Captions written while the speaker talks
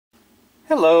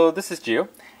Hello, this is Gio,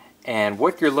 and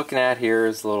what you're looking at here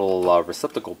is a little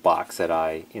receptacle box that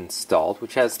I installed,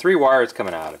 which has 3 wires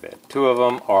coming out of it. 2 of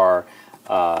them are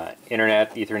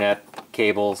internet, Ethernet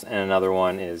cables, and another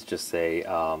one is just a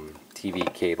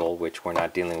TV cable, which we're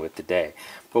not dealing with today.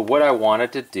 But what I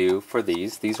wanted to do for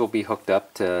these will be hooked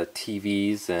up to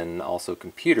TVs and also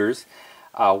computers.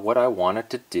 What I wanted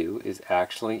to do is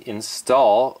actually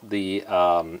install the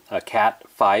a Cat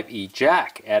 5e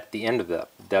jack at the end of them.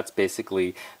 That's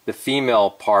basically the female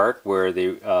part where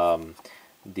the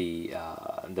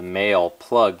male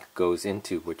plug goes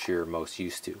into, which you're most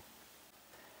used to.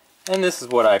 And this is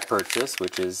what I purchased,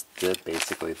 which is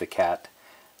basically the Cat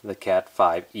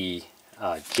 5e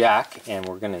jack, and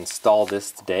we're going to install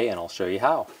this today, and I'll show you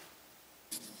how.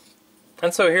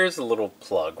 And so here's a little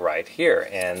plug right here,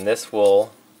 and this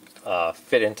will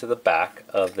fit into the back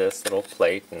of this little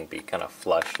plate and be kind of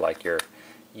flush like you're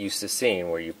used to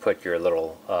seeing, where you put your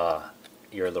little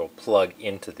plug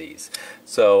into these.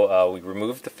 So we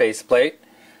removed the faceplate,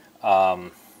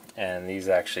 and these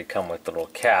actually come with a little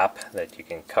cap that you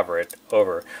can cover it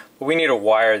over. But we need to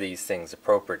wire these things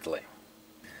appropriately.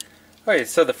 Alright,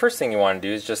 so the first thing you want to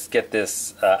do is just get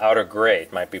this outer gray.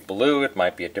 It might be blue, it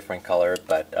might be a different color,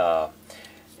 but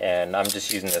and I'm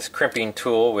just using this crimping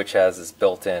tool, which has this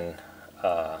built-in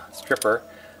stripper.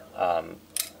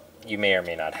 You may or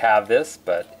may not have this,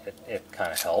 but it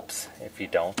kind of helps. If you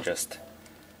don't, just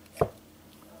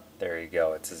there you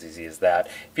go. It's as easy as that.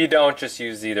 If you don't, just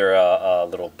use either a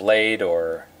little blade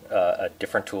or a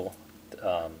different tool,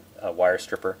 a wire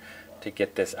stripper, to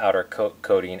get this outer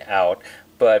coating out.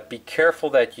 But be careful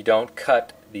that you don't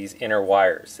cut these inner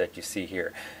wires that you see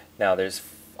here. Now there's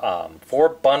 4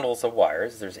 bundles of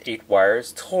wires. There's 8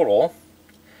 wires total,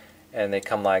 and they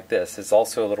come like this. There's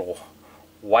also a little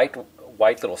white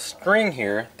little string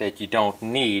here that you don't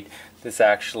need. This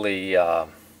actually,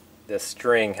 this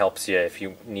string helps you if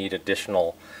you need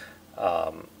additional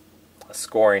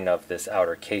scoring of this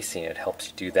outer casing. It helps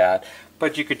you do that.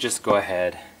 But you could just go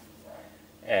ahead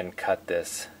and cut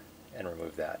this and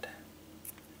remove that.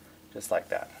 Just like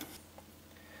that.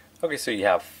 Okay, so you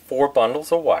have 4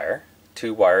 bundles of wire,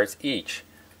 2 wires each.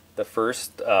 The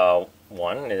first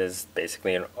one is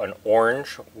basically an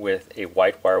orange with a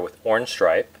white wire with orange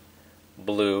stripe,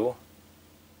 blue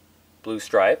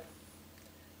stripe.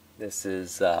 This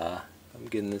is, I'm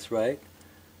getting this right,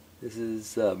 this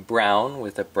is brown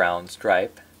with a brown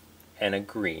stripe, and a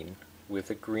green with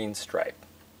a green stripe.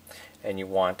 And you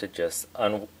want to just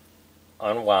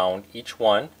unwound each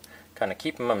one, kind of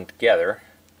keep them together,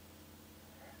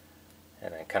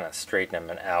 and then kind of straighten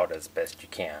them out as best you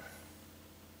can.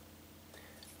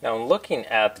 Now, looking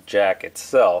at the jack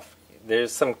itself,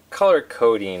 there's some color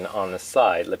coding on the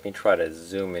side. Let me try to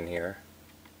zoom in here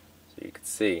so you can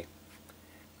see.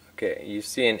 Okay, you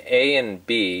see an A and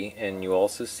B, and you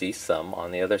also see some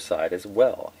on the other side as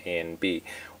well, A and B.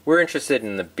 We're interested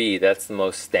in the B. That's the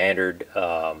most standard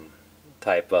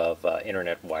type of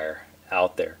internet wire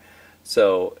out there.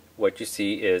 So what you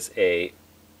see is a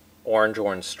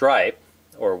orange stripe,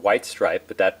 or white stripe,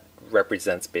 but that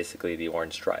represents basically the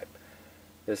orange stripe.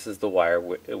 This is the wire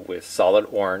with solid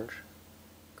orange,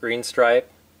 green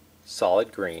stripe,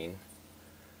 solid green,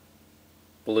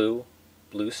 blue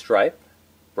stripe,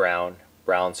 brown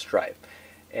stripe.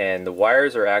 And the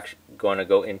wires are actually going to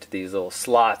go into these little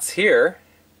slots here,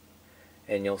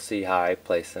 and you'll see how I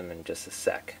place them in just a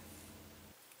sec.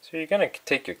 So you're going to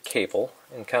take your cable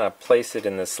and kind of place it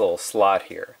in this little slot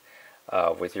here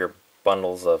with your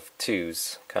bundles of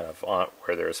 2s kind of on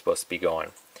where they're supposed to be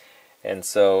going. And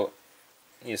so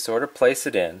you sort of place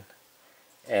it in,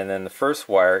 and then the first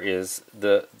wire is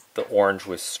the orange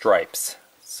with stripes.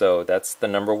 So that's the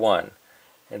number 1.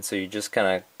 And so you're just kind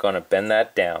of going to bend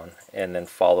that down and then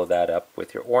follow that up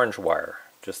with your orange wire,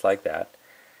 just like that.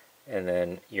 And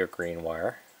then your green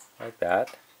wire, like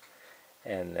that.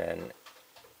 And then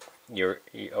your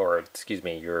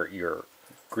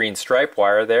green stripe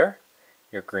wire there,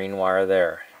 your green wire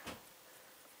there.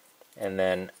 And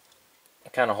then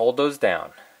kind of hold those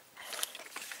down.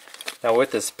 Now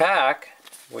with this pack,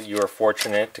 well, you are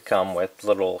fortunate to come with a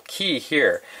little key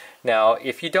here. Now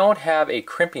if you don't have a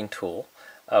crimping tool,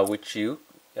 which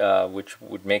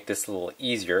would make this a little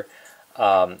easier,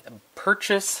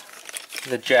 purchase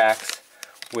the jacks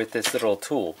with this little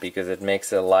tool, because it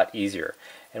makes it a lot easier.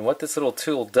 And what this little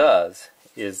tool does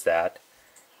is that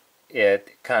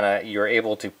you're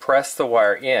able to press the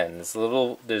wire in.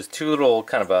 There's 2 little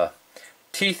kind of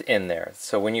teeth in there.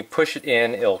 So when you push it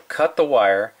in, it'll cut the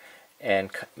wire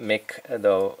and make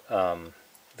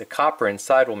the copper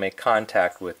inside will make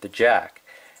contact with the jack.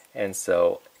 And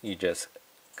so you just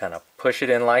kind of push it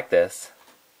in like this,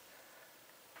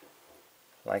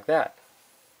 like that.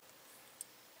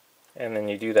 And then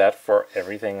you do that for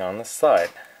everything on the side.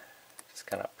 Just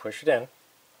kind of push it in.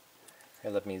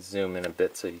 Here, let me zoom in a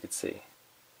bit so you can see.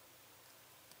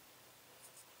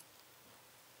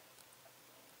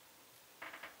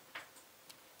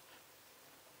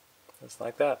 Just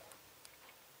like that.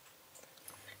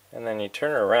 And then you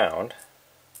turn it around.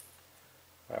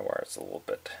 My wire's a little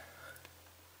bit.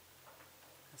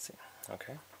 Let's see.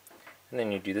 Okay. And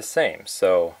then you do the same.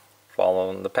 So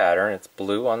following the pattern, it's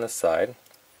blue on this side.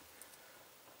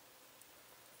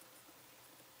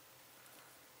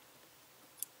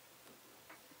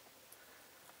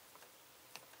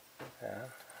 Yeah.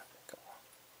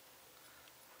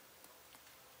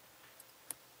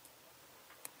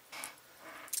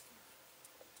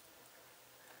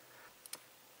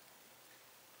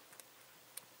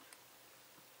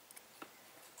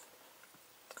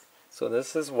 So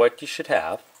this is what you should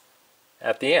have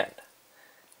at the end.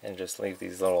 And just leave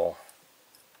these little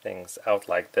things out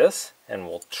like this, and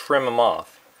we'll trim them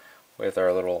off with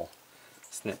our little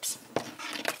snips.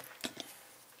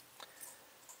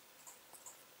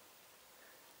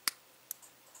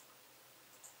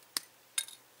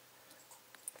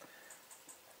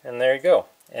 And there you go.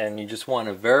 And you just want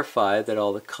to verify that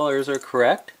all the colors are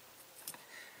correct,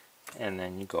 and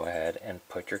then you go ahead and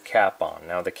put your cap on.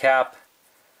 Now the cap,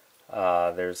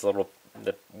 there's a little,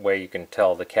 the way you can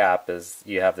tell the cap is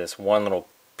you have this one little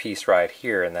piece right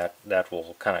here, and that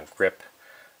will kind of grip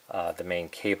the main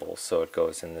cable, so it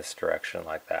goes in this direction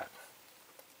like that,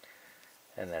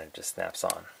 and then it just snaps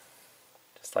on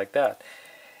just like that.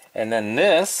 And then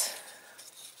this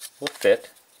will fit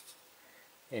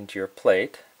into your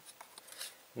plate.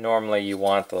 Normally you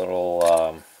want the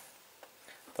little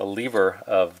the lever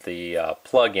of the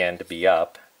plug-in to be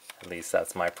up, at least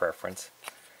that's my preference,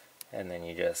 and then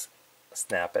you just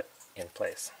snap it in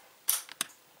place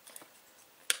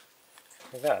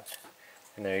like that.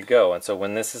 And there you go. And so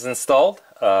when this is installed,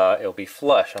 it'll be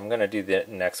flush. I'm going to do the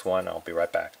next one. I'll be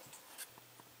right back.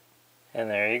 And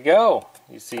there you go.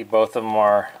 You see both of them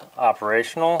are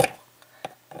operational.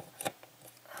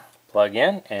 Plug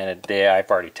in, and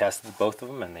I've already tested both of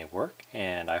them and they work.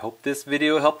 And I hope this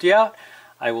video helped you out.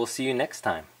 I will see you next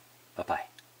time. Bye-bye.